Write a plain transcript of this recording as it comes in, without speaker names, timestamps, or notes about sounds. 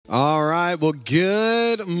right, well,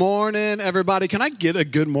 good morning, everybody. Can I get a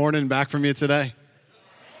good morning back from you today?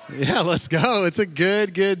 Yeah, let's go. It's a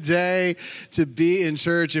good day to be in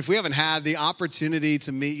church. If we haven't had the opportunity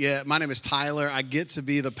to meet yet, my name is Tyler. I get to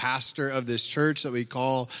be the pastor of this church that we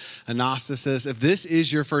call Anastasis. If this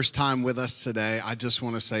is your first time with us today, I just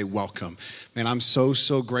want to say welcome. Man, I'm so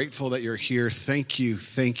grateful that you're here. Thank you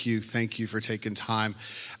for taking time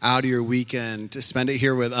out of your weekend to spend it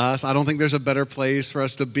here with us. I don't think there's a better place for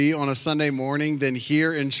us to be on a Sunday morning than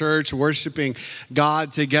here in church, worshiping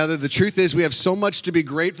God together. The truth is we have so much to be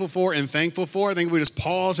grateful for and thankful for. I think if we just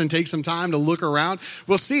pause and take some time to look around,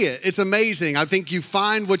 we'll see it. It's amazing. I think you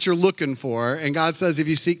find what you're looking for. And God says, if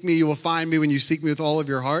you seek me, you will find me when you seek me with all of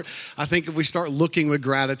your heart. I think if we start looking with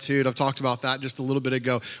gratitude, I've talked about that just a little bit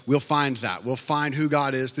ago, we'll find that. We'll find who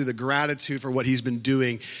God is through the gratitude for what he's been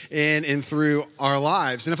doing in and through our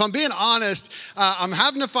lives. And if I'm being honest, I'm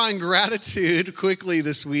having to find gratitude quickly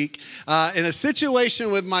this week in a situation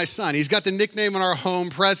with my son. He's got the nickname in our home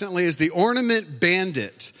presently as the Ornament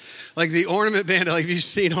Bandit. Like the Ornament Bandit, like if you've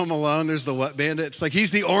seen Home Alone, there's the what bandit? It's like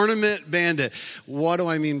he's the Ornament Bandit. What do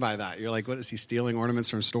I mean by that? You're like, what is he stealing ornaments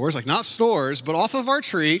from stores? Like not stores, but off of our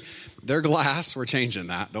tree. They're glass. We're changing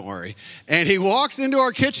that. Don't worry. And he walks into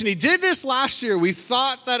our kitchen. He did this last year. We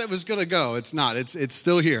thought that it was going to go. It's not. It's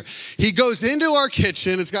still here. He goes into our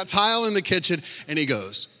kitchen. It's got tile in the kitchen. And he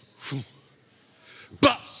goes,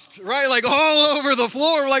 bust. Right? Like all over the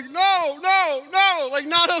floor. We're like, no. Like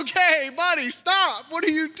not okay, buddy. Stop. What are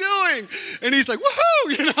you doing? And he's like,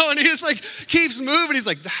 woohoo. And he just like keeps moving. He's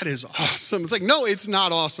like, that is awesome. It's like, no, it's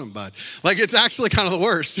not awesome, bud. Like it's actually kind of the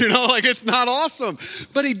worst, like it's not awesome.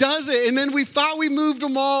 But he does it. And then we thought we moved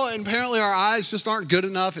them all. And apparently our eyes just aren't good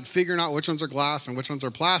enough at figuring out which ones are glass and which ones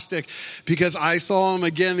are plastic, because I saw him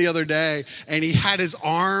again the other day and he had his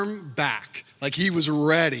arm back. Like he was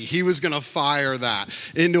ready. He was going to fire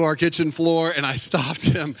that into our kitchen floor, and I stopped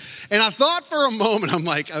him. And I thought for a moment, I'm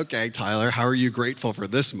like, okay, Tyler, how are you grateful for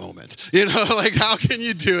this moment? Like how can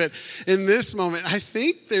you do it in this moment? I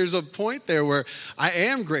think there's a point there where I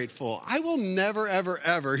am grateful. I will never,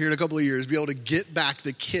 ever, here in a couple of years, be able to get back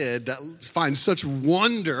the kid that finds such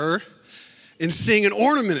wonder in seeing an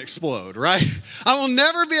ornament explode, right? I will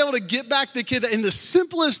never be able to get back the kid that in the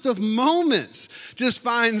simplest of moments just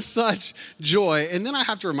finds such joy. And then I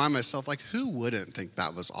have to remind myself, like, who wouldn't think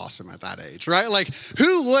that was awesome at that age, right? Like,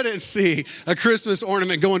 who wouldn't see a Christmas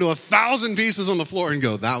ornament go into 1,000 pieces on the floor and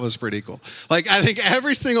go, that was pretty cool. Like, I think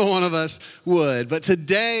every single one of us would. But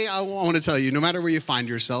today, I want to tell you, no matter where you find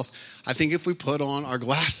yourself, I think if we put on our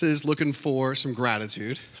glasses looking for some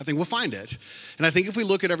gratitude, I think we'll find it. And I think if we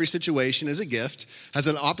look at every situation as a gift, as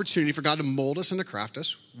an opportunity for God to mold us and to craft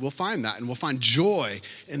us, we'll find that. And we'll find joy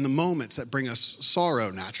in the moments that bring us sorrow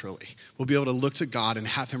naturally. We'll be able to look to God and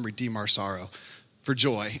have him redeem our sorrow for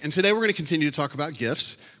joy. And today we're going to continue to talk about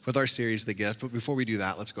gifts with our series, The Gift. But before we do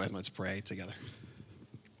that, let's go ahead and let's pray together.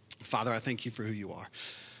 Father, I thank you for who you are.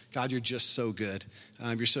 God, you're just so good.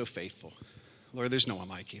 You're so faithful. Lord, there's no one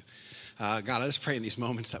like you. God, I just pray in these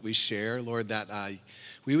moments that we share, Lord, that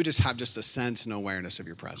we would just have just a sense and awareness of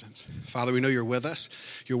your presence. Father, we know you're with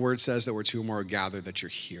us. Your word says that where two or more are gathered, that you're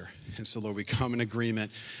here. And so, Lord, we come in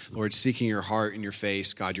agreement, Lord, seeking your heart and your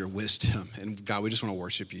face, God, your wisdom. And God, we just want to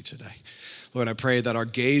worship you today. Lord, I pray that our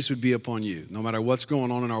gaze would be upon you. No matter what's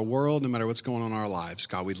going on in our world, no matter what's going on in our lives,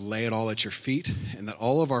 God, we'd lay it all at your feet, and that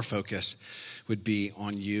all of our focus would be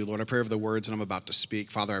on you. Lord, I pray over the words that I'm about to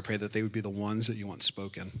speak. Father, I pray that they would be the ones that you want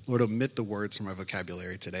spoken. Lord, omit the words from my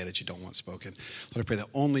vocabulary today that you don't want spoken. Lord, I pray that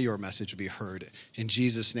only your message would be heard. In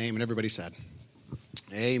Jesus' name, and everybody said,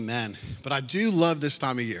 amen. But I do love this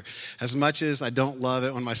time of year. As much as I don't love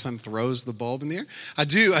it when my son throws the bulb in the air, I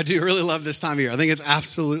do really love this time of year. I think it's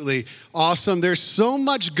absolutely awesome. There's so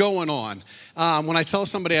much going on. When I tell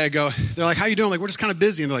somebody, I go, they're like, how you doing? Like, we're just kind of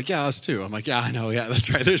busy. And they're like, yeah, us too. I'm like, yeah, I know. Yeah, that's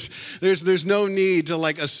right. There's no need to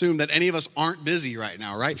like assume that any of us aren't busy right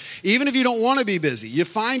now, right? Even if you don't want to be busy, you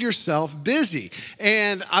find yourself busy.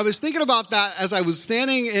 And I was thinking about that as I was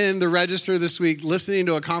standing in the register this week, listening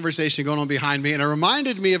to a conversation going on behind me. And it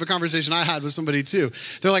reminded me of a conversation I had with somebody too.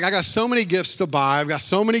 They're like, I got so many gifts to buy. I've got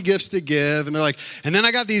so many gifts to give. And they're like, and then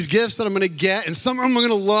I got these gifts that I'm going to get, and some of them I'm going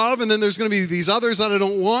to love. And then there's going to be these others that I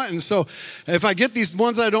don't want. And so if I get these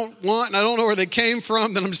ones I don't want and I don't know where they came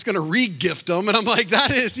from, then I'm just going to re-gift them. And I'm like, that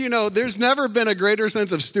is, there's never been a greater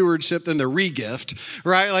sense of stewardship than the re-gift,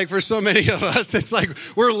 right? Like for so many of us, it's like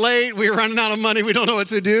we're late, we're running out of money, we don't know what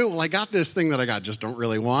to do. Well, I got this thing that I just don't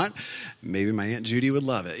really want. Maybe my Aunt Judy would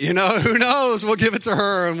love it. Who knows? We'll give it to to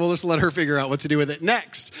her and we'll just let her figure out what to do with it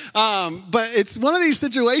next. But it's one of these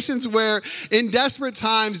situations where in desperate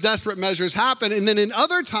times, desperate measures happen. And then in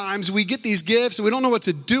other times, we get these gifts and we don't know what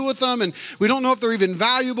to do with them. And we don't know if they're even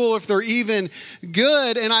valuable, if they're even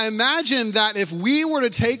good. And I imagine that if we were to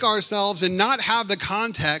take ourselves and not have the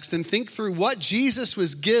context and think through what Jesus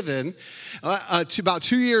was given to about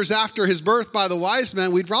 2 years after his birth by the wise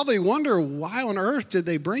men, we'd probably wonder, why on earth did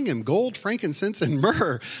they bring him gold, frankincense, and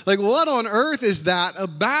myrrh? Like, what on earth is that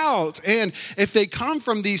about? And if they come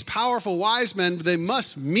from these powerful wise men, they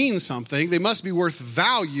must mean something. They must be worth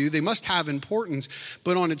value. They must have importance.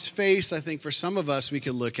 But on its face, I think for some of us, we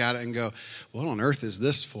could look at it and go, what on earth is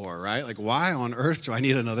this for, right? Like, why on earth do I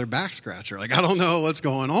need another back scratcher? Like, I don't know what's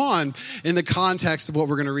going on. In the context of what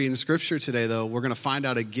we're going to read in Scripture today, though, we're going to find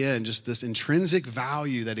out again just this intrinsic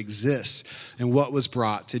value that exists in what was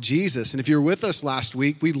brought to Jesus. And if you were with us last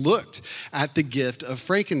week, we looked at the gift of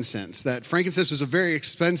frankincense. That frankincense was a very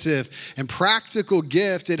expensive and practical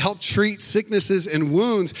gift. It helped treat sicknesses and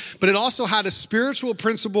wounds, but it also had a spiritual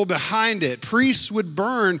principle behind it. Priests would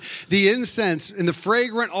burn the incense and the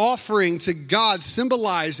fragrant offering to God,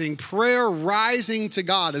 symbolizing prayer rising to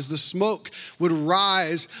God as the smoke would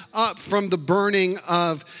rise up from the burning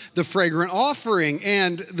of the fragrant offering.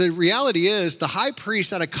 And the reality is the high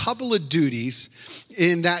priest had a couple of duties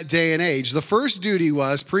in that day and age. The first duty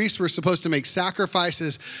was priests were supposed to make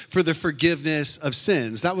sacrifices for the forgiveness of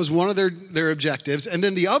sins. That was one of their objectives. And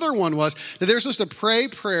then the other one was that they were supposed to pray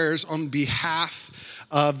prayers on behalf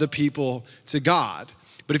of the people to God.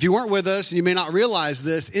 But if you weren't with us, and you may not realize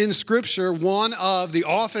this, in Scripture, one of the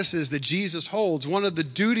offices that Jesus holds, one of the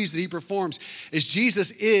duties that he performs, is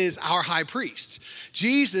Jesus is our high priest.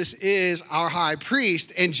 Jesus is our high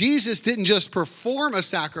priest, and Jesus didn't just perform a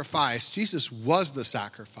sacrifice, Jesus was the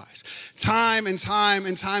sacrifice. Time and time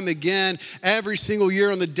and time again, every single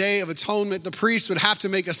year on the Day of Atonement, the priest would have to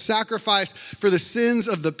make a sacrifice for the sins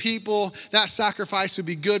of the people. That sacrifice would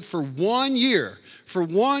be good for 1 year. For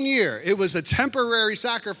 1 year, it was a temporary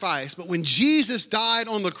sacrifice, but when Jesus died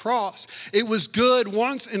on the cross, it was good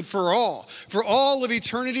once and for all. For all of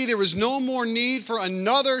eternity, there was no more need for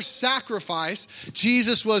another sacrifice.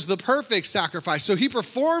 Jesus was the perfect sacrifice. So he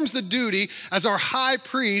performs the duty as our high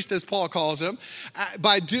priest, as Paul calls him,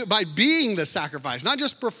 by being the sacrifice, not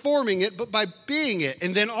just performing it, but by being it.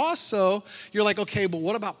 And then also, you're like, okay, but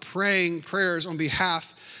what about praying prayers on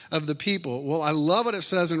behalf of the people? Well, I love what it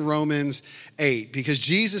says in Romans 8, because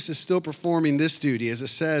Jesus is still performing this duty, as it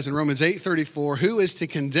says in Romans 8:34, who is to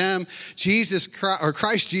condemn?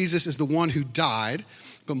 Christ Jesus is the one who died,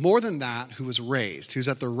 but more than that, who was raised, who's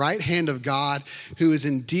at the right hand of God, who is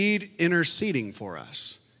indeed interceding for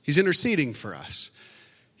us. He's interceding for us.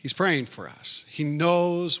 He's praying for us. He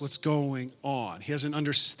knows what's going on. He has an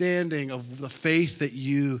understanding of the faith that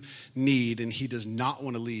you need, and he does not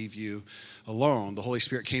want to leave you alone. The Holy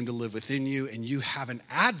Spirit came to live within you, and you have an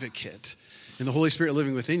advocate in the Holy Spirit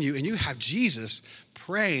living within you, and you have Jesus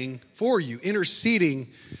praying for you, interceding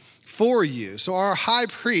for you. So our high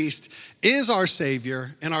priest is our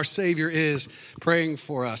Savior, and our Savior is praying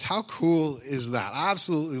for us. How cool is that? I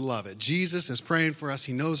absolutely love it. Jesus is praying for us.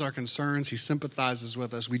 He knows our concerns. He sympathizes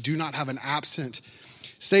with us. We do not have an absent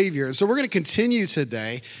Savior. And so we're going to continue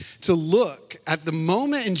today to look at the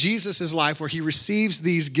moment in Jesus' life where he receives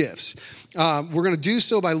these gifts. We're going to do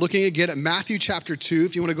so by looking again at Matthew chapter 2.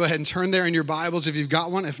 If you want to go ahead and turn there in your Bibles, if you've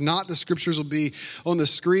got one. If not, the scriptures will be on the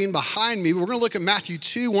screen behind me. But we're going to look at Matthew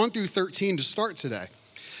 2, 1 through 13 to start today.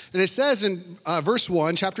 And it says in verse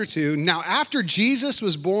 1, chapter 2, now after Jesus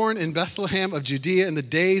was born in Bethlehem of Judea in the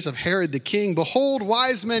days of Herod the king, behold,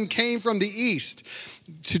 wise men came from the east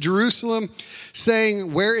to Jerusalem,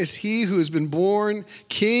 saying, where is he who has been born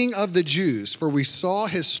King of the Jews? For we saw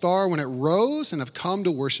his star when it rose and have come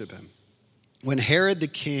to worship him. When Herod the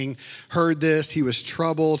king heard this, he was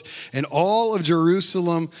troubled, and all of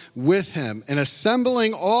Jerusalem with him. And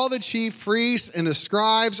assembling all the chief priests and the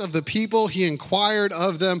scribes of the people, he inquired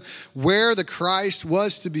of them where the Christ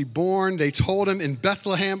was to be born. They told him, in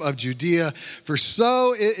Bethlehem of Judea, for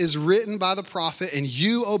so it is written by the prophet, and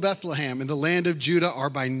you, O Bethlehem, in the land of Judah,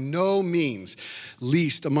 are by no means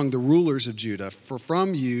least among the rulers of Judah, for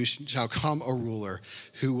from you shall come a ruler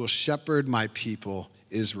who will shepherd my people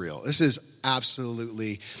Israel. This is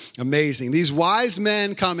absolutely amazing. These wise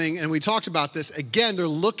men coming, and we talked about this, again, they're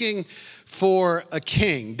looking for a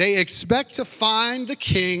king. They expect to find the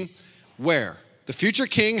king where? The future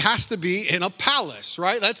king has to be in a palace,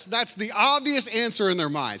 right? That's the obvious answer in their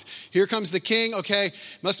minds. Here comes the king. Okay,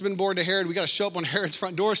 must have been born to Herod. We got to show up on Herod's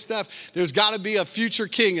front doorstep. There's got to be a future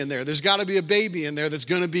king in there. There's got to be a baby in there that's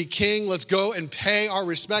going to be king. Let's go and pay our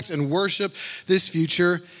respects and worship this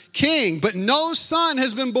future king. But no son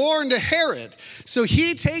has been born to Herod. So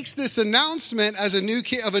he takes this announcement as a new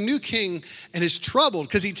king and is troubled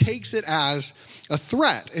because he takes it as a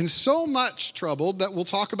threat. And so much troubled that we'll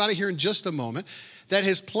talk about it here in just a moment, that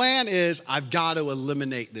his plan is, I've got to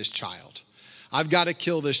eliminate this child. I've got to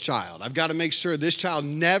kill this child. I've got to make sure this child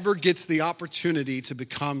never gets the opportunity to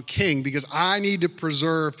become king because I need to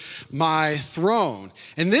preserve my throne.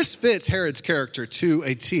 And this fits Herod's character to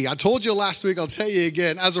a T. I told you last week, I'll tell you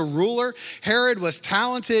again, as a ruler, Herod was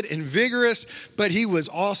talented and vigorous, but he was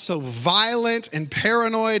also violent and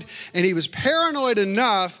paranoid. And he was paranoid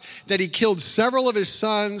enough that he killed several of his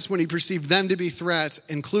sons when he perceived them to be threats,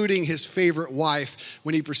 including his favorite wife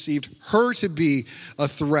when he perceived her to be a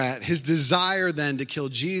threat. His desire then to kill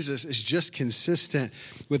Jesus is just consistent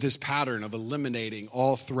with his pattern of eliminating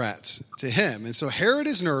all threats to him. And so Herod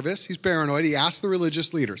is nervous. He's paranoid. He asks the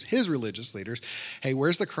religious leaders, his religious leaders, hey,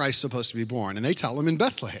 where's the Christ supposed to be born? And they tell him in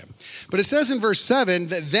Bethlehem. But it says in verse 7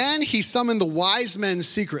 that then he summoned the wise men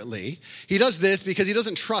secretly. He does this because he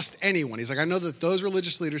doesn't trust anyone. He's like, I know that those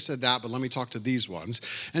religious leaders said that, but let me talk to these ones.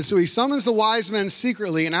 And so he summons the wise men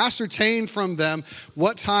secretly and ascertained from them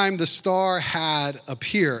what time the star had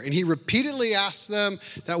appeared. And he repeatedly asked them,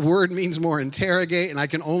 that word means more interrogate, and I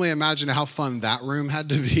can only imagine how fun that room had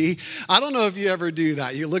to be. I don't know if you ever do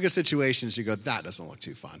that. You look at situations, you go, that doesn't look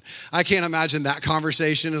too fun. I can't imagine that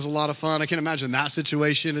conversation is a lot of fun. I can't imagine that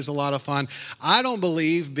situation is a lot of fun. I don't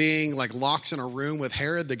believe being like locked in a room with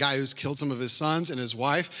Herod, the guy who's killed some of his sons, and his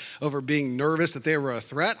wife over being nervous that they were a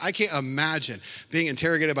threat. I can't imagine being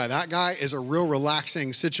interrogated by that guy is a real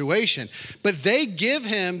relaxing situation. But they give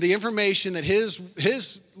him the information that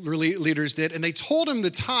his leaders did, and they told him the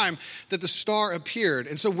time that the star appeared.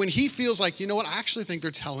 And so when he feels like, you know what, I actually think they're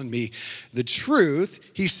telling me the truth,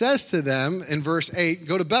 he says to them in verse 8,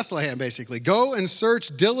 go to Bethlehem basically, go and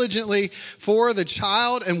search diligently for the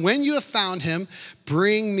child, and when you have found him,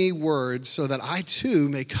 bring me word so that I too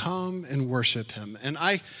may come and worship him. And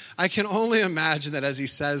I can only imagine that as he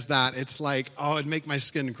says that, it's like, oh, it'd make my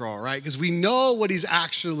skin crawl, right? Because we know what he's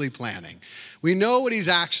actually planning. We know what he's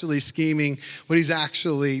actually scheming, what he's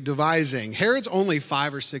actually devising. Herod's only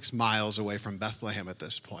 5 or 6 miles away from Bethlehem at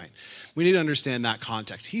this point. We need to understand that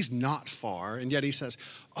context. He's not far, and yet he says,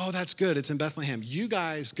 oh, that's good, it's in Bethlehem. You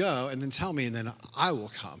guys go and then tell me, and then I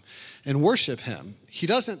will come and worship him. He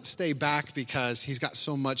doesn't stay back because he's got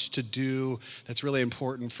so much to do that's really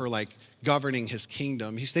important for like governing his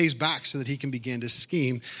kingdom. He stays back so that he can begin to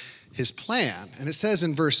scheme his plan. And it says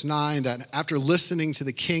in verse 9 that after listening to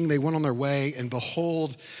the king, they went on their way, and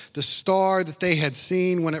behold, the star that they had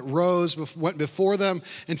seen when it rose went before them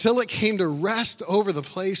until it came to rest over the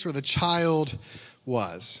place where the child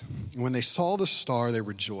was. And when they saw the star, they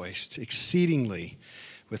rejoiced exceedingly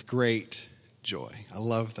with great joy. I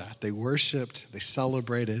love that. They worshiped, they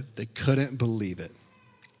celebrated, they couldn't believe it.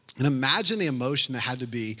 And imagine the emotion that had to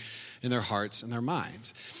be in their hearts and their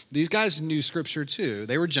minds. These guys knew scripture too.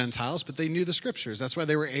 They were Gentiles, but they knew the scriptures. That's why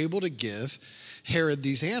they were able to give Herod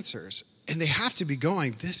these answers. And they have to be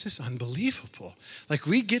going, this is unbelievable. Like,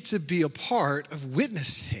 we get to be a part of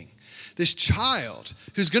witnessing this child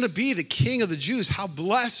who's going to be the king of the Jews. How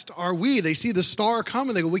blessed are we? They see the star come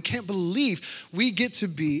and they go, we can't believe we get to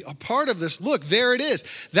be a part of this. Look, there it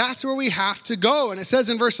is. That's where we have to go. And it says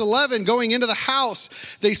in verse 11, going into the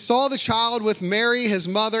house, they saw the child with Mary, his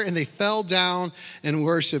mother, and they fell down and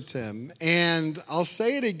worshiped him. And I'll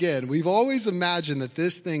say it again. We've always imagined that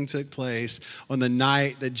this thing took place on the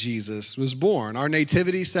night that Jesus was born. Our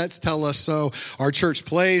nativity sets tell us so. Our church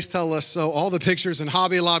plays tell us so. All the pictures in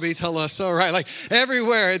Hobby Lobby tell us so, right? Like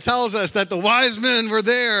everywhere it tells us that the wise men were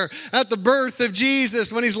there at the birth of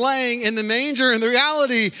Jesus when he's laying in the manger, and the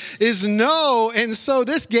reality is no. And so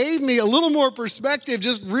this gave me a little more perspective,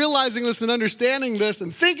 just realizing this and understanding this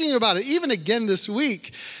and thinking about it even again this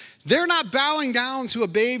week. They're not bowing down to a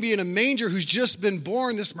baby in a manger who's just been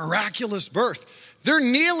born, this miraculous birth. They're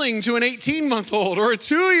kneeling to an 18-month-old or a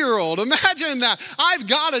 2-year-old. Imagine that. I've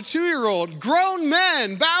got a 2-year-old. Grown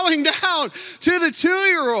men bowing down to the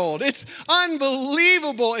 2-year-old. It's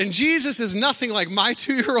unbelievable. And Jesus is nothing like my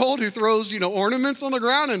 2-year-old who throws, ornaments on the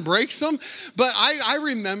ground and breaks them. But I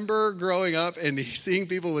remember growing up and seeing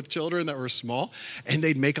people with children that were small, and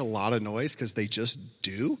they'd make a lot of noise because they just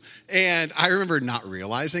do. And I remember not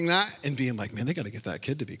realizing that and being like, man, they got to get that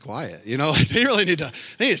kid to be quiet. They really need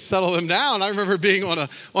to settle them down. I remember being being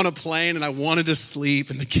on a plane and I wanted to sleep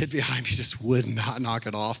and the kid behind me just would not knock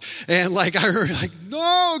it off. And like, I remember like,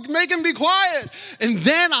 no, make him be quiet. And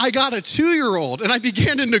then I got a 2-year-old and I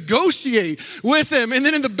began to negotiate with him. And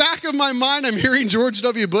then in the back of my mind, I'm hearing George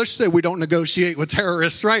W. Bush say, we don't negotiate with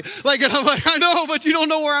terrorists, right? Like, and I'm like, I know, but you don't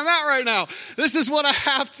know where I'm at right now. This is what I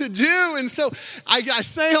have to do. And so I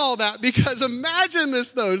say all that because imagine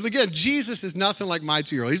this though. Again, Jesus is nothing like my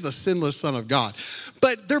 2-year-old. He's the sinless Son of God.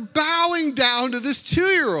 But they're bowing down to this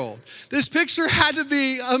 2-year-old. This picture had to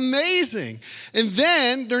be amazing. And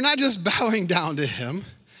then they're not just bowing down to him,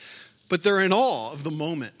 but they're in awe of the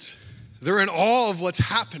moment. They're in awe of what's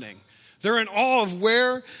happening. They're in awe of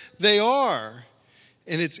where they are.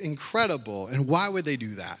 And it's incredible. And why would they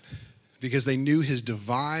do that? Because they knew his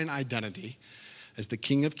divine identity as the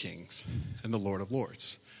King of Kings and the Lord of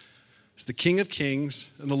Lords. It's the King of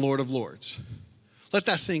Kings and the Lord of Lords. Let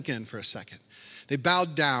that sink in for a second. They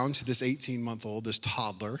bowed down to this 18-month-old, this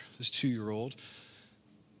toddler, this 2-year-old,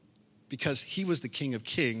 because he was the King of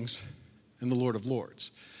Kings and the Lord of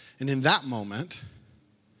Lords. And in that moment,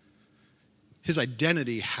 his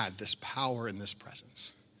identity had this power and this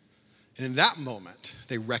presence. And in that moment,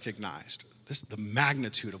 they recognized the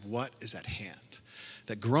magnitude of what is at hand,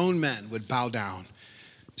 that grown men would bow down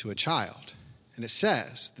to a child. And it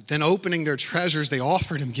says that then opening their treasures, they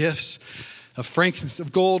offered him gifts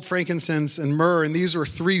of gold, frankincense, and myrrh. And these were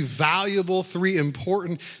 3 valuable, 3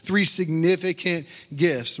 important, 3 significant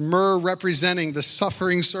gifts. Myrrh representing the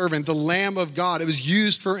suffering servant, the Lamb of God. It was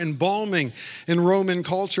used for embalming in Roman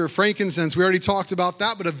culture. Frankincense, we already talked about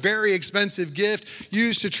that, but a very expensive gift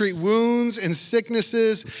used to treat wounds and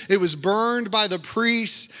sicknesses. It was burned by the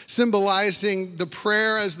priests, symbolizing the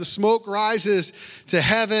prayer as the smoke rises to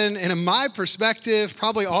heaven. And in my perspective,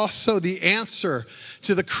 probably also the answer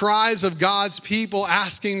to the cries of God's people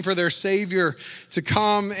asking for their Savior to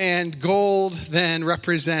come, and gold then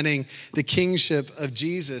representing the kingship of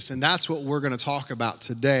Jesus. And that's what we're going to talk about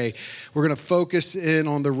today. We're going to focus in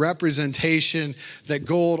on the representation that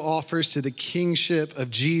gold offers to the kingship of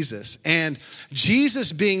Jesus. And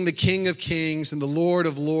Jesus being the King of Kings and the Lord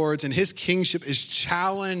of Lords, and his kingship is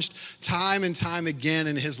challenged time and time again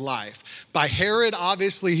in his life. By Herod,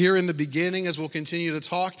 obviously, here in the beginning, as we'll continue to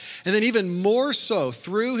talk, and then even more so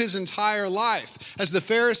through his entire life, as the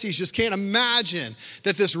Pharisees just can't imagine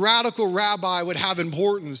that this radical rabbi would have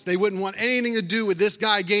importance. They wouldn't want anything to do with this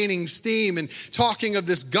guy gaining steam and talking of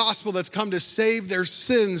this gospel that's come to save their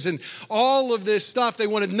sins and all of this stuff. They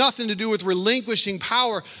wanted nothing to do with relinquishing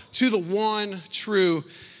power to the one true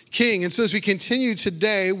King. And so as we continue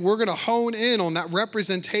today, we're going to hone in on that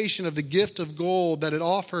representation of the gift of gold that it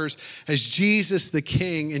offers as Jesus the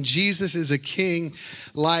King. And Jesus is a king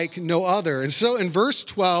like no other. And so in verse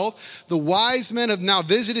 12, the wise men have now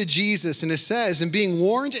visited Jesus, and it says, and being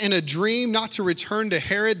warned in a dream not to return to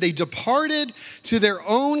Herod, they departed to their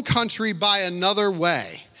own country by another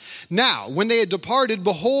way. Now, when they had departed,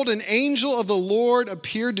 behold, an angel of the Lord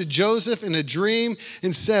appeared to Joseph in a dream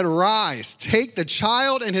and said, rise, take the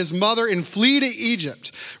child and his mother and flee to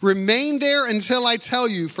Egypt. Remain there until I tell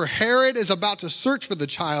you, for Herod is about to search for the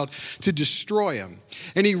child to destroy him.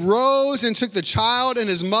 And he rose and took the child and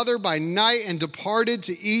his mother by night and departed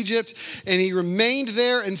to Egypt. And he remained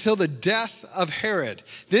there until the death of Herod.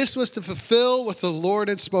 This was to fulfill what the Lord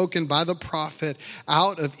had spoken by the prophet,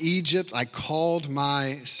 out of Egypt I called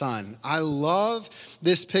my son. I love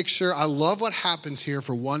this picture. I love what happens here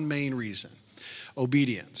for one main reason: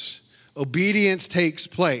 obedience. Obedience takes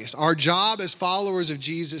place. Our job as followers of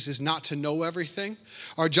Jesus is not to know everything.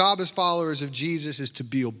 Our job as followers of Jesus is to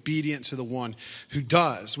be obedient to the one who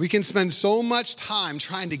does. We can spend so much time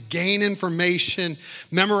trying to gain information,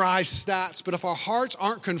 memorize stats, but if our hearts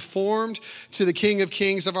aren't conformed to the King of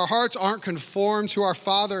Kings, if our hearts aren't conformed to our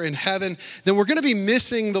Father in heaven, then we're going to be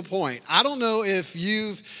missing the point. I don't know if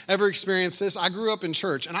you've ever experienced this. I grew up in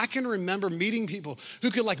church, and I can remember meeting people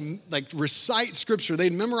who could like recite scripture.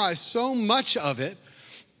 They'd memorize so much of it,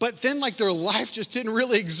 but then their life just didn't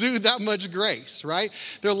really exude that much grace, right?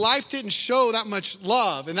 Their life didn't show that much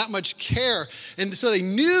love and that much care. And so they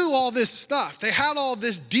knew all this stuff. They had all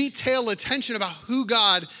this detailed attention about who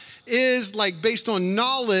God is, based on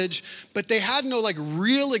knowledge, but they had no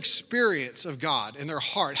real experience of God in their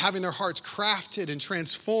heart, having their hearts crafted and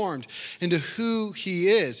transformed into who he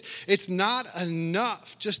is. It's not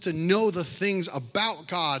enough just to know the things about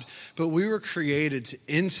God, but we were created to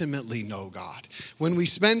intimately know God. When we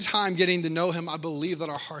spend time getting to know him, I believe that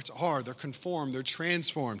our hearts they're conformed, they're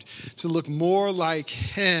transformed to look more like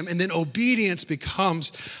him. And then obedience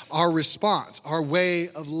becomes our response, our way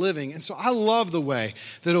of living. And so I love the way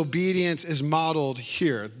that obedience is modeled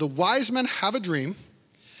here. The wise men have a dream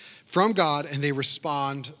from God, and they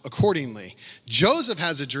respond accordingly. Joseph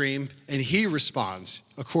has a dream, and he responds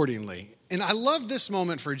accordingly. And I love this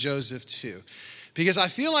moment for Joseph too, because I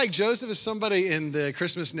feel like Joseph is somebody in the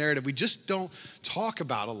Christmas narrative we just don't talk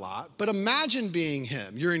about a lot. But imagine being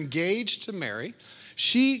him. You're engaged to Mary.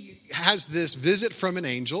 She has this visit from an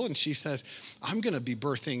angel, and she says, I'm going to be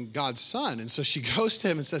birthing God's son. And so she goes to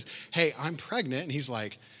him and says, hey, I'm pregnant. And he's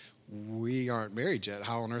like, we aren't married yet.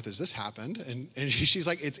 How on earth has this happened? And she's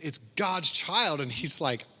like, it's God's child. And he's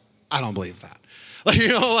like, I don't believe that.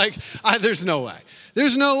 There's no way.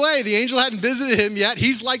 There's no way. The angel hadn't visited him yet.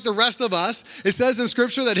 He's like the rest of us. It says in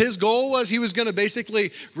scripture that his goal was he was going to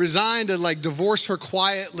basically resign to divorce her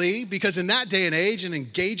quietly, because in that day and age, an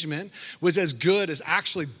engagement was as good as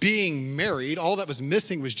actually being married. All that was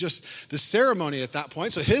missing was just the ceremony at that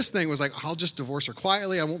point. So his thing was like, I'll just divorce her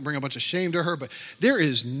quietly. I won't bring a bunch of shame to her, but there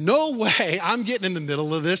is no way I'm getting in the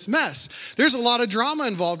middle of this mess. There's a lot of drama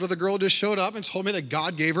involved where the girl just showed up and told me that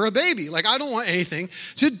God gave her a baby. I don't want anything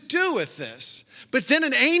to do with this. But then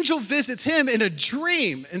an angel visits him in a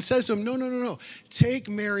dream and says to him, no. Take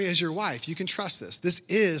Mary as your wife. You can trust this. This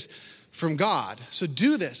is from God. So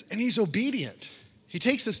do this. And he's obedient. He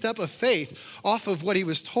takes a step of faith off of what he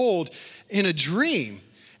was told in a dream.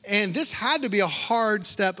 And this had to be a hard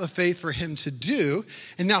step of faith for him to do.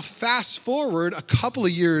 And now fast forward a couple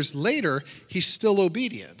of years later, he's still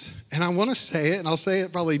obedient. And I want to say it, and I'll say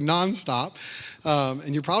it probably nonstop.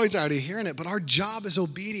 And you're probably tired of hearing it, but our job is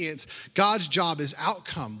obedience. God's job is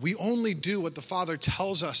outcome. We only do what the Father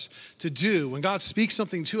tells us to do. When God speaks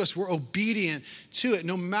something to us, we're obedient to it,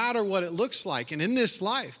 no matter what it looks like. And in this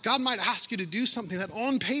life, God might ask you to do something that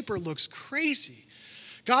on paper looks crazy.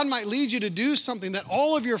 God might lead you to do something that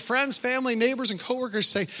all of your friends, family, neighbors, and coworkers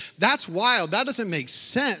say, that's wild, that doesn't make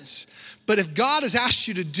sense. But if God has asked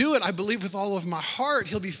you to do it, I believe with all of my heart,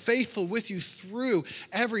 he'll be faithful with you through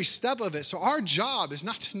every step of it. So our job is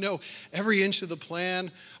not to know every inch of the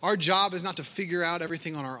plan. Our job is not to figure out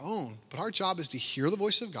everything on our own. But our job is to hear the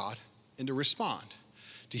voice of God and to respond.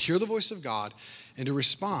 To hear the voice of God and to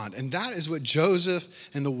respond. And that is what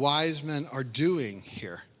Joseph and the wise men are doing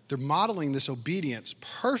here. They're modeling this obedience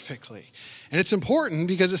perfectly. And it's important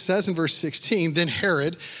because it says in verse 16, then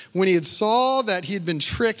Herod, when he had saw that he had been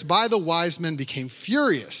tricked by the wise men, became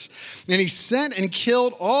furious. And he sent and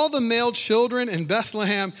killed all the male children in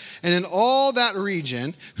Bethlehem and in all that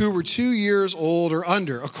region who were 2 years old or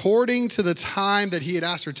under, according to the time that he had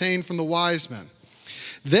ascertained from the wise men.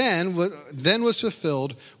 Then was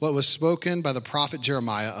fulfilled what was spoken by the prophet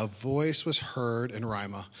Jeremiah. A voice was heard in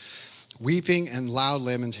Ramah, weeping and loud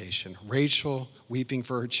lamentation, Rachel weeping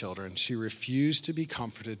for her children. She refused to be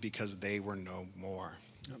comforted because they were no more.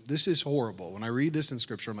 This is horrible. When I read this in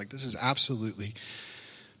scripture, I'm like, this is absolutely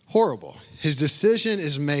horrible. His decision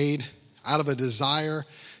is made out of a desire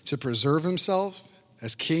to preserve himself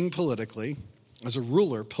as king politically, as a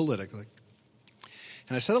ruler politically.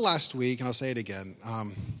 And I said it last week, and I'll say it again.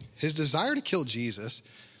 His desire to kill Jesus,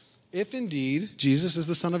 if indeed Jesus is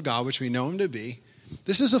the Son of God, which we know him to be,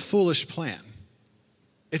 this is a foolish plan.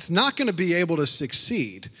 It's not going to be able to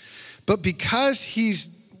succeed. But because he's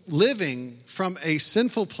living from a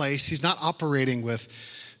sinful place, he's not operating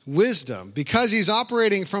with wisdom. Because he's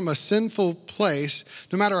operating from a sinful place,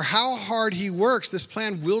 no matter how hard he works, this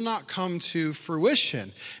plan will not come to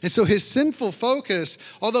fruition. And so his sinful focus,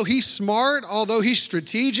 although he's smart, although he's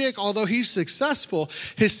strategic, although he's successful,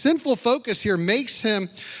 his sinful focus here makes him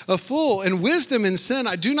a fool. And wisdom and sin,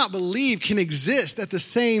 I do not believe, can exist at the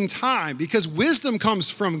same time, because wisdom comes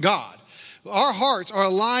from God. Our hearts are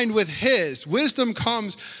aligned with his. Wisdom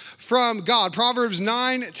comes from God. Proverbs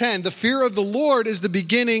 9:10, the fear of the Lord is the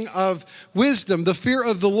beginning of wisdom. The fear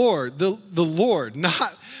of the Lord, the Lord,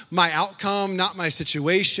 not my outcome, not my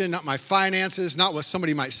situation, not my finances, not what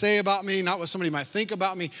somebody might say about me, not what somebody might think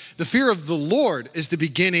about me. The fear of the Lord is the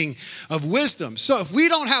beginning of wisdom. So if we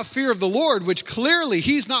don't have fear of the Lord, which clearly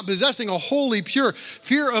he's not possessing a holy, pure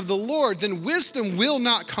fear of the Lord, then wisdom will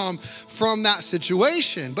not come from that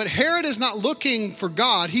situation. But Herod is not looking for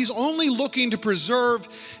God. He's only looking to preserve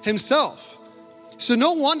himself. So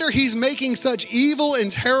no wonder he's making such evil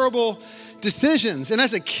and terrible decisions. And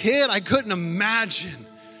as a kid, I couldn't imagine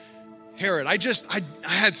Herod. I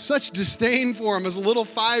had such disdain for him as a little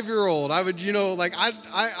 5-year-old. I would,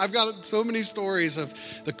 I've got so many stories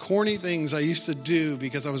of the corny things I used to do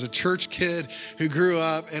because I was a church kid who grew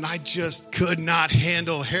up, and I just could not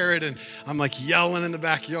handle Herod. And I'm yelling in the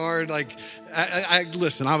backyard.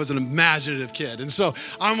 Listen, I was an imaginative kid. And so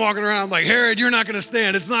I'm walking around, I'm like, Herod, you're not going to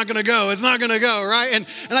stand. It's not going to go. It's not going to go, right? And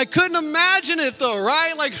I couldn't imagine it though,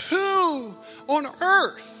 right? Who on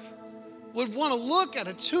earth would want to look at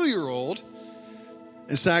a 2-year-old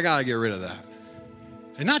and say, I gotta get rid of that.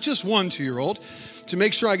 And not just one 2-year-old. To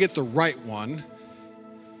make sure I get the right one,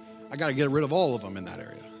 I gotta get rid of all of them in that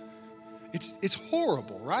area. It's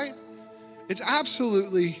horrible, right? It's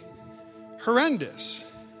absolutely horrendous.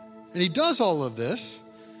 And he does all of this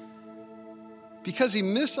because he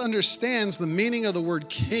misunderstands the meaning of the word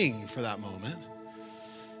king for that moment.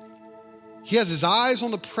 He has his eyes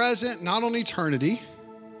on the present, not on eternity.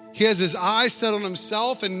 He has his eyes set on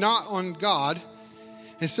himself and not on God.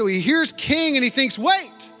 And so he hears king and he thinks,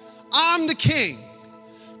 wait, I'm the king.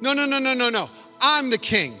 No. I'm the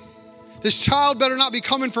king. This child better not be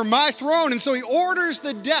coming from my throne. And so he orders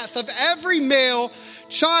the death of every male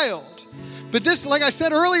child. But this, like I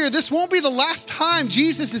said earlier, this won't be the last time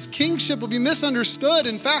Jesus' kingship will be misunderstood.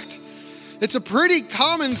 In fact, it's a pretty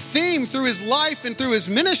common theme through his life and through his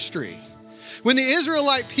ministry. When the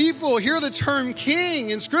Israelite people hear the term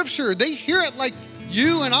king in Scripture, they hear it like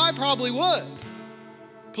you and I probably would.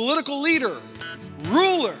 Political leader,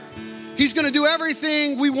 ruler. He's going to do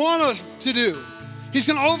everything we want us to do. He's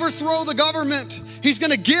going to overthrow the government. He's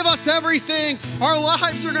going to give us everything. Our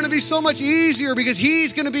lives are going to be so much easier because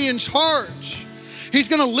he's going to be in charge. He's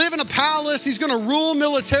going to live in a palace. He's going to rule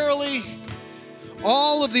militarily.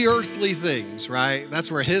 All of the earthly things, right? That's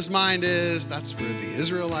where his mind is. That's where the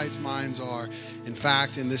Israelites' minds are. In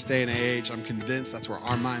fact, in this day and age, I'm convinced that's where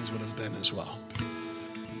our minds would have been as well.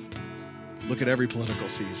 Look at every political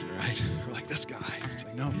season, right? We're like, this guy. It's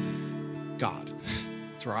like, no, God.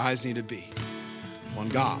 That's where our eyes need to be. On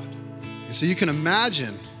God. And so you can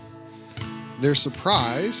imagine their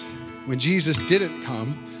surprise when Jesus didn't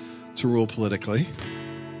come to rule politically,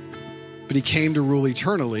 but he came to rule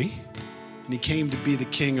eternally, and he came to be the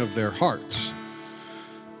king of their hearts.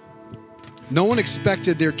 No one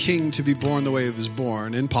expected their king to be born the way he was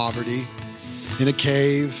born, in poverty, in a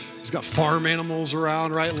cave. He's got farm animals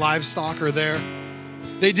around, right? Livestock are there.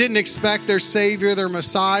 They didn't expect their Savior, their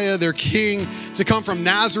Messiah, their King to come from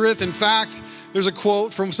Nazareth. In fact, there's a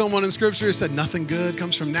quote from someone in Scripture who said, nothing good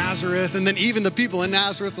comes from Nazareth. And then even the people in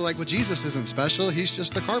Nazareth are like, well, Jesus isn't special. He's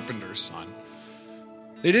just the carpenter's son.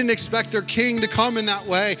 They didn't expect their king to come in that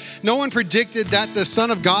way. No one predicted that the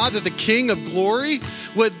Son of God, that the King of glory,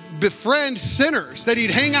 would befriend sinners, that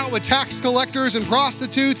he'd hang out with tax collectors and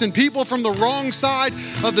prostitutes and people from the wrong side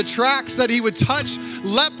of the tracks, that he would touch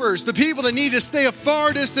lepers, the people that need to stay a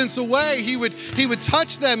far distance away. He would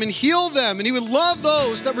touch them and heal them, and he would love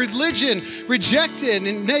those that religion rejected.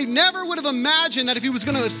 And they never would have imagined that if he was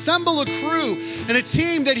going to assemble a crew and a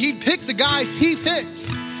team, that he'd pick the guys he picked.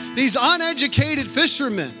 These uneducated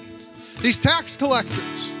fishermen, these tax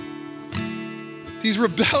collectors, these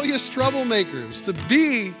rebellious troublemakers, to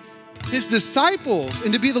be his disciples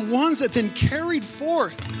and to be the ones that then carried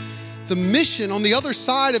forth the mission on the other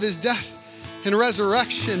side of his death and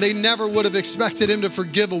resurrection. They never would have expected him to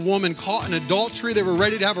forgive a woman caught in adultery. They were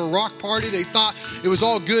ready to have a rock party. They thought it was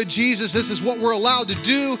all good. Jesus, this is what we're allowed to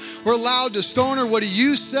do. We're allowed to stone her. What do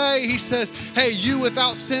you say? He says, hey, you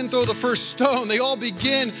without sin, throw the first stone. They all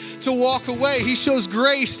begin to walk away. He shows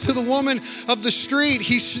grace to the woman of the street.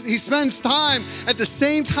 He spends time at the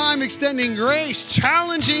same time extending grace,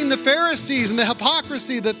 challenging the Pharisees and the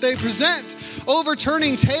hypocrisy that they present,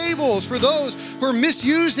 overturning tables for those who are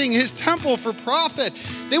misusing his temple for profit.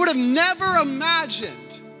 They would have never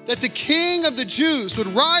imagined that the King of the Jews would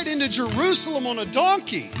ride into Jerusalem on a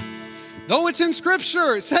donkey. Though it's in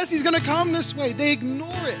Scripture, it says he's going to come this way. They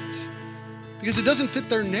ignore it because it doesn't fit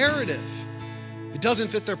their narrative. It doesn't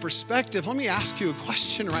fit their perspective. Let me ask you a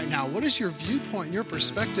question right now. What is your viewpoint, your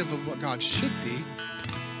perspective of what God should be,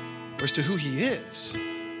 or as to who he is?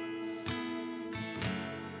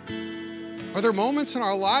 Are there moments in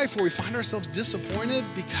our life where we find ourselves disappointed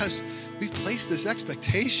because we've placed this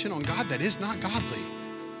expectation on God that is not godly?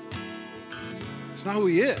 It's not who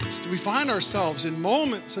he is. Do we find ourselves in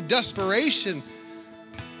moments of desperation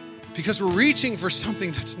because we're reaching for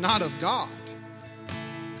something that's not of God?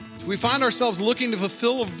 Do we find ourselves looking to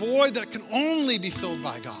fulfill a void that can only be filled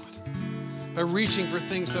by God, by reaching for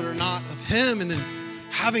things that are not of him and then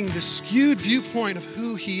having this skewed viewpoint of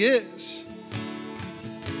who he is?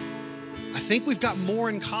 I think we've got more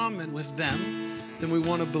in common with them than we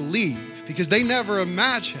want to believe, because they never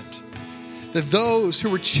imagined that those who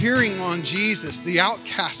were cheering on Jesus, the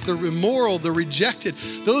outcast, the immoral, the rejected,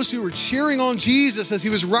 those who were cheering on Jesus as he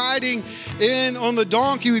was riding in on the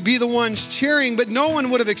donkey would be the ones cheering. But no one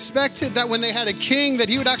would have expected that when they had a king, that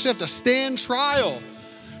he would actually have to stand trial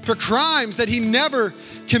for crimes that he never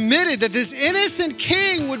committed, that this innocent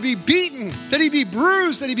king would be beaten, that he'd be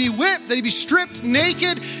bruised, that he'd be whipped, that he'd be stripped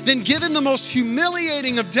naked, then given the most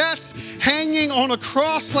humiliating of deaths, hanging on a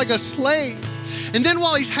cross like a slave. And then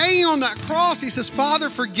while he's hanging on that cross, he says, Father,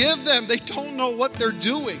 forgive them. They don't know what they're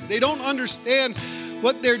doing. They don't understand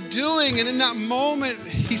what they're doing. And in that moment,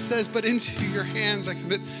 he says, but into your hands I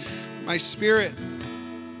commit my spirit.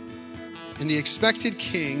 And the expected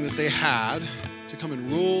king that they had to come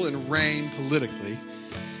and rule and reign politically,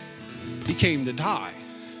 he came to die.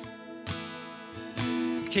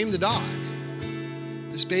 He came to die.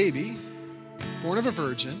 This baby, born of a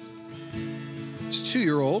virgin, this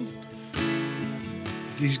 2-year-old,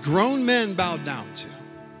 these grown men bowed down to,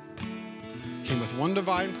 came with one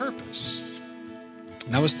divine purpose,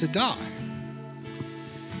 and that was to die.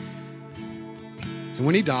 And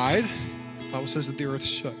when he died, the Bible says that the earth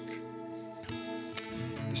shook.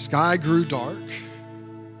 The sky grew dark.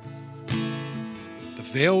 The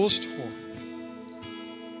veil was torn.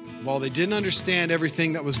 While they didn't understand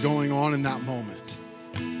everything that was going on in that moment,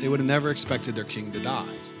 they would have never expected their king to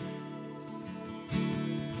die.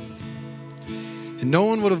 And no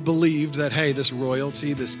one would have believed that, hey, this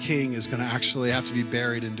royalty, this king is going to actually have to be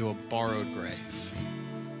buried into a borrowed grave.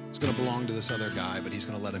 It's going to belong to this other guy, but he's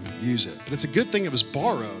going to let him use it. But it's a good thing it was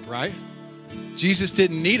borrowed, right? Jesus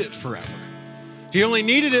didn't need it forever. He only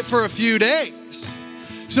needed it for a few days.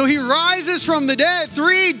 So he rises from the dead.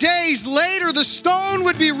 3 days later, the stone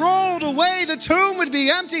would be rolled away. The tomb would be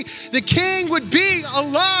empty. The king would be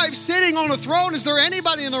alive, sitting on a throne. Is there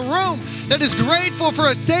anybody in the room that is grateful for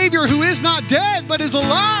a Savior who is not dead, but is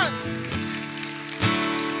alive?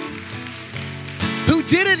 Who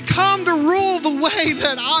didn't come to rule the way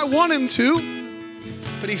that I want him to,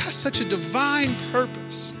 but he has such a divine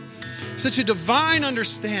purpose, such a divine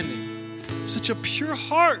understanding, such a pure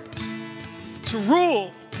heart to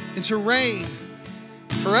rule and to reign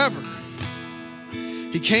forever.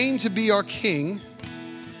 He came to be our king,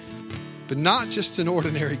 but not just an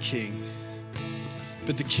ordinary king,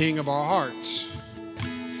 but the king of our hearts.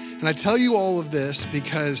 And I tell you all of this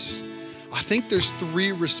because I think there's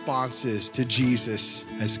 3 responses to Jesus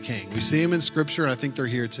as king. We see him in scripture, and I think they're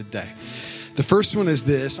here today. The first one is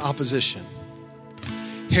this: opposition.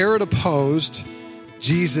 Herod opposed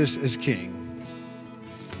Jesus as king.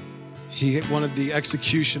 He wanted the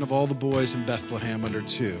execution of all the boys in Bethlehem under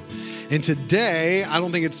 2. And today, I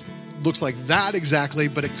don't think it looks like that exactly,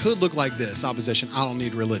 but it could look like this: opposition. I don't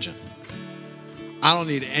need religion. I don't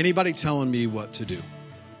need anybody telling me what to do.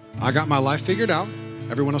 I got my life figured out.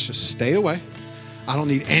 Everyone else just stay away. I don't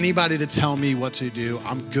need anybody to tell me what to do.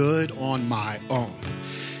 I'm good on my own.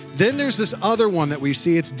 Then there's this other one that we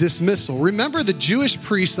see, it's dismissal. Remember the Jewish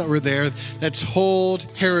priests that were there that told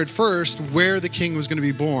Herod first where the king was going to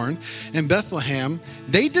be born in Bethlehem.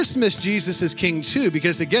 They dismissed Jesus as king too,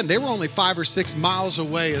 because again, they were only 5 or 6 miles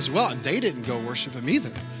away as well, and they didn't go worship him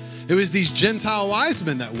either. It was these Gentile wise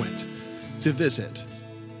men that went to visit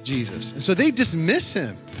Jesus. And so they dismiss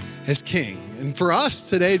him as king. And for us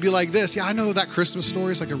today, it'd be like this: yeah, I know that Christmas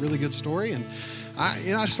story is like a really good story, and I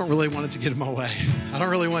just don't really want it to get in my way. I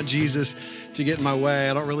don't really want Jesus to get in my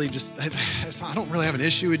way. I don't really have an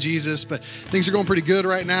issue with Jesus, but things are going pretty good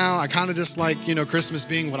right now. I kind of just like, Christmas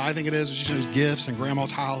being what I think it is, which is gifts and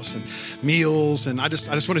grandma's house and meals. And I just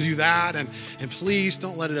want to do that. And please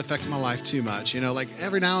don't let it affect my life too much. Like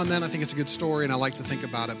every now and then I think it's a good story and I like to think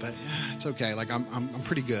about it, but it's okay. Like I'm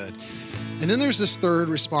pretty good. And then there's this third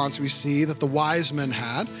response we see that the wise men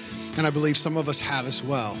had, and I believe some of us have as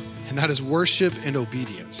well, and that is worship and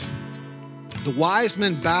obedience. The wise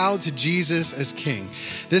men bowed to Jesus as king.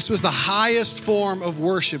 This was the highest form of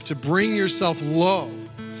worship, to bring yourself low,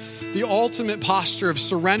 the ultimate posture of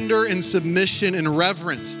surrender and submission and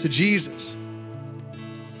reverence to Jesus.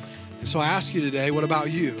 And so I ask you today, what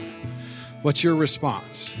about you? What's your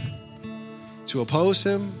response? To oppose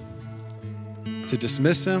him? To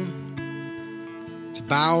dismiss him? To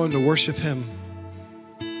bow and to worship him?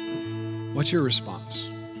 What's your response?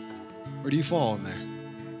 Where do you fall in there?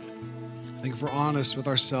 I think if we're honest with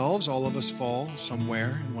ourselves, all of us fall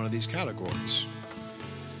somewhere in one of these categories.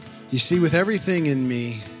 You see, with everything in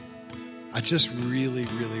me, I just really,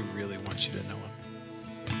 really, really want you to know him.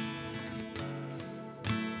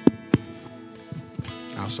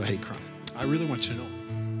 I also hate crying. I really want you to know him.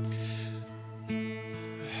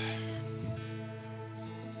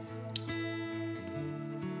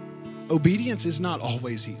 Obedience is not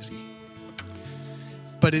always easy,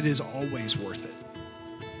 but it is always worth it.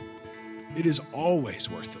 It is always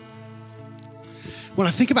worth it. When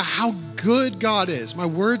I think about how good God is, my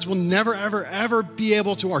words will never, ever, ever be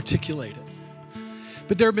able to articulate it.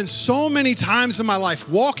 But there have been so many times in my life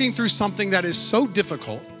walking through something that is so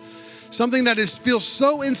difficult, something that feels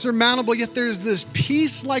so insurmountable, yet there's this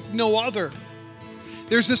peace like no other.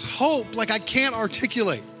 There's this hope like I can't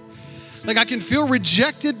articulate. Like I can feel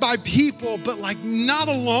rejected by people, but like not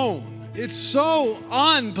alone. It's so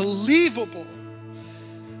unbelievable.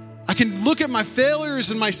 I can look at my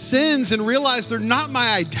failures and my sins and realize they're not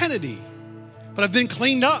my identity, but I've been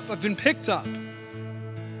cleaned up. I've been picked up.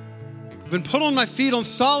 I've been put on my feet on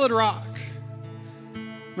solid rock.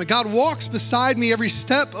 My God walks beside me every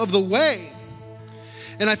step of the way.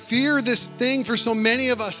 And I fear this thing for so many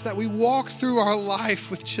of us that we walk through our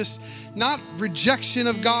life with just not rejection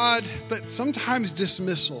of God, but sometimes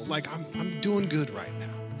dismissal. Like I'm doing good right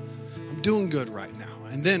now. I'm doing good right now.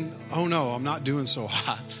 And then, oh no, I'm not doing so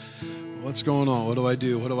hot. What's going on? What do I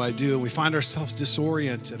do? What do I do? And we find ourselves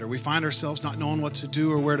disoriented, or we find ourselves not knowing what to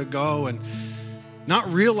do or where to go, and not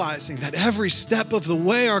realizing that every step of the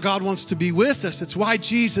way our God wants to be with us. It's why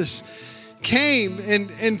Jesus came.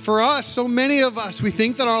 And for us, so many of us, we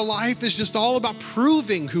think that our life is just all about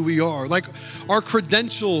proving who we are, like our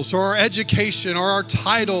credentials or our education or our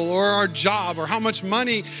title or our job or how much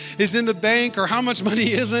money is in the bank or how much money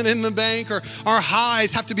isn't in the bank, or our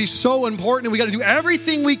highs have to be so important and we got to do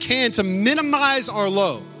everything we can to minimize our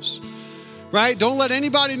lows. Right? Don't let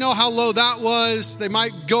anybody know how low that was. They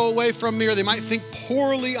might go away from me, or they might think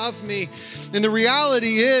poorly of me. And the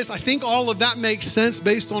reality is, I think all of that makes sense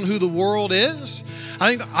based on who the world is.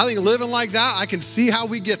 I think living like that, I can see how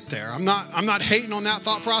we get there. I'm not hating on that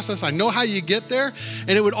thought process. I know how you get there. And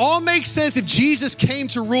it would all make sense if Jesus came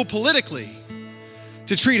to rule politically,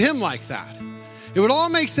 to treat him like that. It would all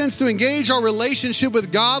make sense to engage our relationship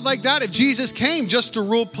with God like that if Jesus came just to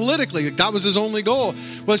rule politically. That was his only goal,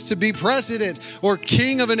 was to be president or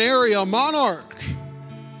king of an area, a monarch.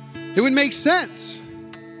 It would make sense.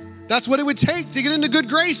 That's what it would take to get into good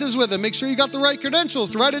graces with him. Make sure you got the right credentials,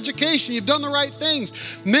 the right education, you've done the right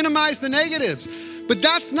things, minimize the negatives. But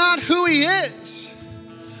that's not who he is.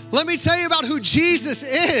 Let me tell you about who Jesus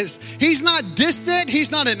is. He's not distant.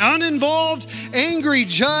 He's not an uninvolved, angry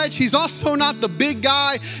judge. He's also not the big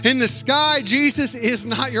guy in the sky. Jesus is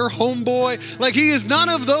not your homeboy. Like, he is none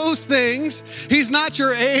of those things. He's not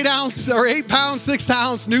your 8 ounce or 8 pound, 6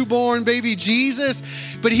 ounce newborn baby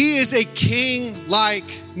Jesus, but he is a king like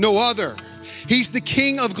no other. He's the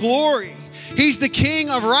King of glory. He's the King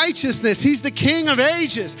of righteousness. He's the King of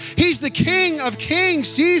ages. He's the King of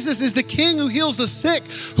kings. Jesus is the King who heals the sick,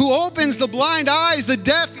 who opens the blind eyes, the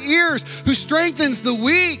deaf ears, who strengthens the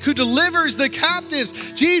weak, who delivers the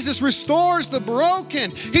captives. Jesus restores the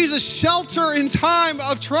broken. He's a shelter in time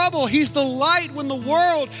of trouble. He's the light when the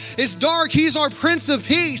world is dark. He's our Prince of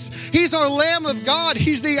Peace. He's our Lamb of God.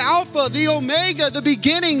 He's the Alpha, the Omega, the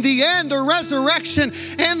beginning, the end, the resurrection,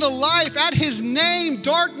 and the life. At his name,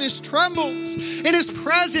 darkness trembles. In his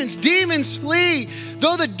presence, demons flee.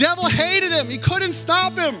 Though the devil hated him, he couldn't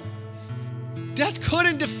stop him. Death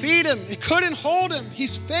couldn't defeat him. It couldn't hold him.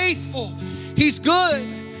 He's faithful. He's good.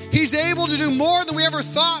 He's able to do more than we ever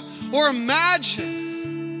thought or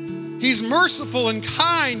imagined. He's merciful and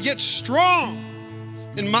kind, yet strong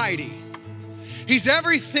and mighty. He's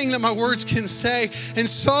everything that my words can say, and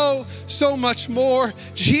so much more.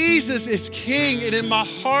 Jesus is King, and in my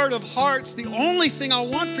heart of hearts, the only thing I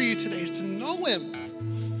want for you today is to know him.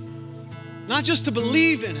 Not just to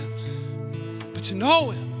believe in him, but to know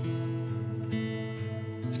him.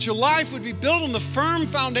 That your life would be built on the firm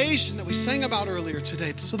foundation that we sang about earlier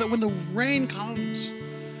today, so that when the rain comes,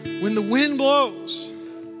 when the wind blows,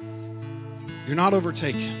 you're not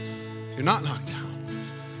overtaken, you're not knocked down.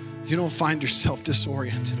 You don't find yourself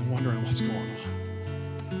disoriented and wondering what's going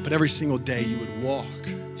on. But every single day you would walk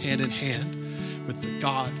hand in hand with the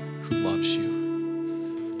God who loves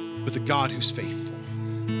you, with the God who's faithful,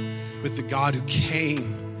 with the God who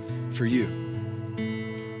came for you.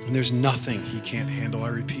 And there's nothing he can't handle. I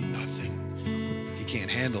repeat, nothing he can't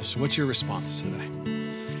handle. So what's your response today?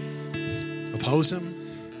 Oppose him?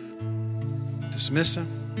 Dismiss him?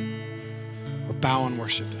 Or bow and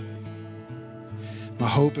worship him? My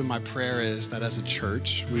hope and my prayer is that as a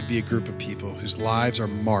church, we'd be a group of people whose lives are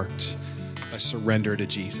marked by surrender to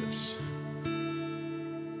Jesus.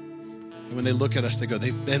 And when they look at us, they go,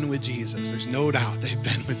 they've been with Jesus. There's no doubt they've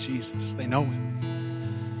been with Jesus. They know him.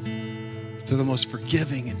 They're the most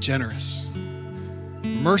forgiving and generous,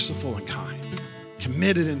 merciful and kind,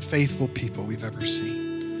 committed and faithful people we've ever seen.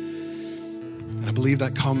 And I believe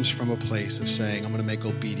that comes from a place of saying, I'm going to make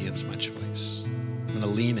obedience my choice. I'm going to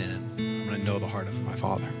lean in. I'm going to know the heart of my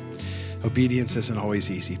Father. Obedience isn't always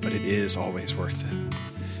easy, but it is always worth it.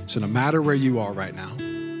 So no matter where you are right now,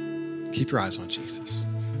 keep your eyes on Jesus.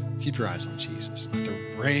 Keep your eyes on Jesus. Not the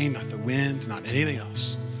rain, not the wind, not anything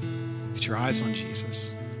else. Get your eyes on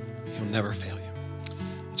Jesus. He'll never fail you.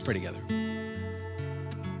 Let's pray together.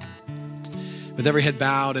 With every head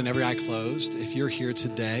bowed and every eye closed, if you're here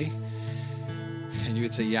today and you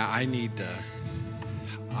would say, yeah, I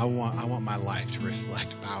want my life to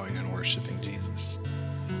reflect bowing and worshiping Jesus.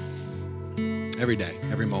 Every day,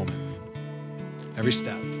 every moment, every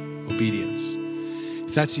step, obedience.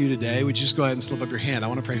 If that's you today, would you just go ahead and slip up your hand? I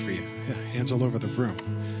want to pray for you. Yeah, hands all over the room.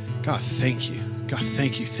 God, thank you. God,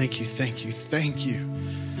 thank you, thank you, thank you, thank you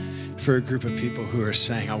for a group of people who are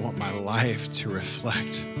saying, I want my life to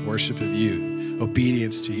reflect worship of you,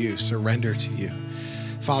 obedience to you, surrender to you.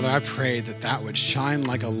 Father, I pray that would shine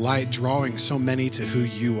like a light, drawing so many to who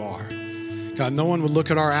you are. God, no one would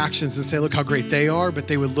look at our actions and say, look how great they are, but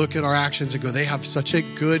they would look at our actions and go, they have such a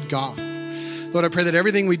good God. Lord, I pray that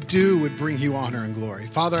everything we do would bring you honor and glory.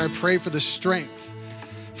 Father, I pray for the strength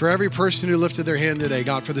for every person who lifted their hand today,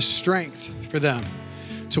 God, for the strength for them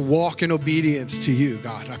to walk in obedience to you,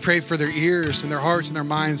 God. I pray for their ears and their hearts and their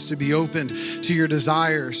minds to be open to your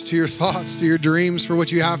desires, to your thoughts, to your dreams, for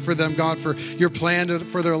what you have for them, God, for your plan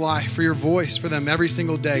for their life, for your voice for them every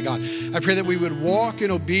single day, God. I pray that we would walk in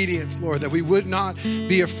obedience, Lord, that we would not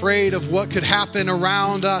be afraid of what could happen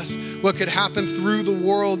around us, what could happen through the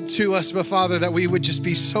world to us, but Father, that we would just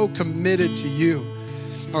be so committed to you.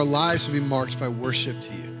 Our lives would be marked by worship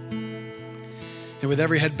to you. And with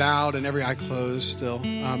every head bowed and every eye closed still,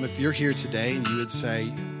 if you're here today and you would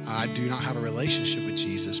say, I do not have a relationship with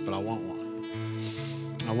Jesus, but I want one.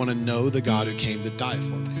 I want to know the God who came to die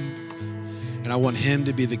for me. And I want him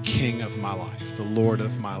to be the king of my life, the Lord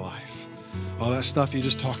of my life. All that stuff you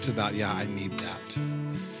just talked about, yeah, I need that.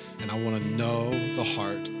 And I want to know the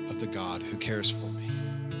heart of the God who cares for me.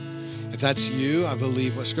 If that's you, I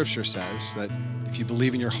believe what Scripture says, that if you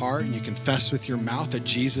believe in your heart and you confess with your mouth that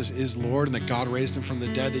Jesus is Lord and that God raised him from the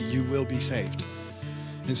dead, that you will be saved.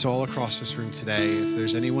 And so all across this room today, if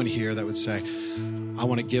there's anyone here that would say, I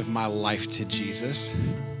want to give my life to Jesus,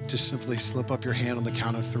 just simply slip up your hand on the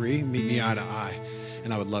count of 3, meet me eye to eye,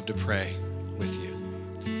 and I would love to pray with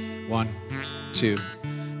you. 1, 2,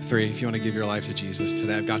 3. If you want to give your life to Jesus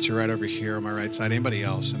today, I've got you right over here on my right side. Anybody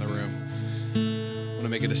else in the room want to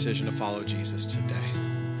make a decision to follow Jesus today?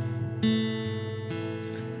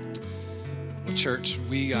 Church,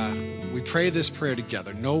 we pray this prayer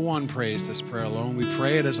together. No one prays this prayer alone. We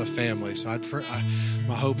pray it as a family. So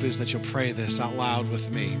my hope is that you'll pray this out loud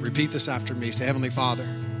with me. Repeat this after me. Say, Heavenly Father,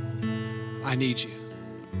 I need you.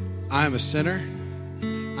 I am a sinner.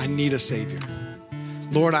 I need a Savior.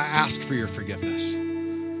 Lord, I ask for your forgiveness.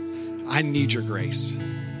 I need your grace.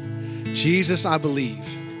 Jesus, I believe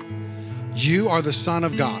you are the Son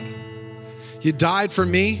of God. You died for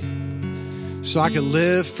me so I could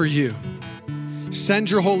live for you.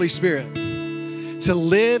 Send your Holy Spirit to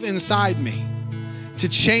live inside me, to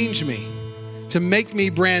change me, to make me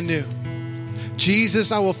brand new.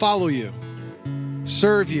 Jesus, I will follow you,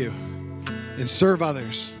 serve you, and serve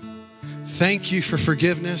others. Thank you for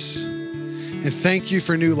forgiveness, and thank you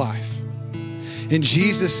for new life. In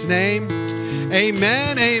Jesus' name,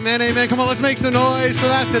 amen, amen, amen. Come on, let's make some noise for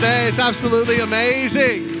that today. It's absolutely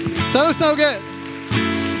amazing. So good.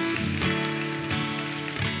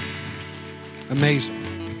 Amazing,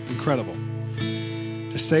 incredible.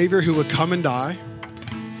 A Savior who would come and die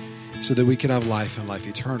so that we could have life and life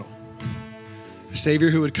eternal. A Savior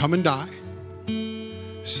who would come and die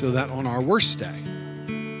so that on our worst day,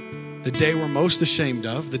 the day we're most ashamed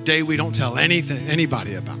of, the day we don't tell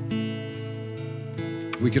anybody about,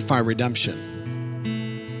 we could find redemption.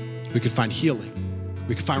 We could find healing.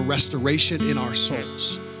 We could find restoration in our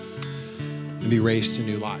souls and be raised to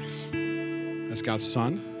new life. As God's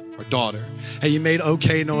Son or daughter. Hey, you made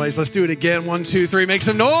okay noise. Let's do it again. 1, 2, 3. Make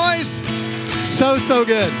some noise. So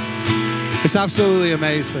good. It's absolutely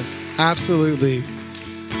amazing. Absolutely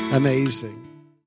amazing.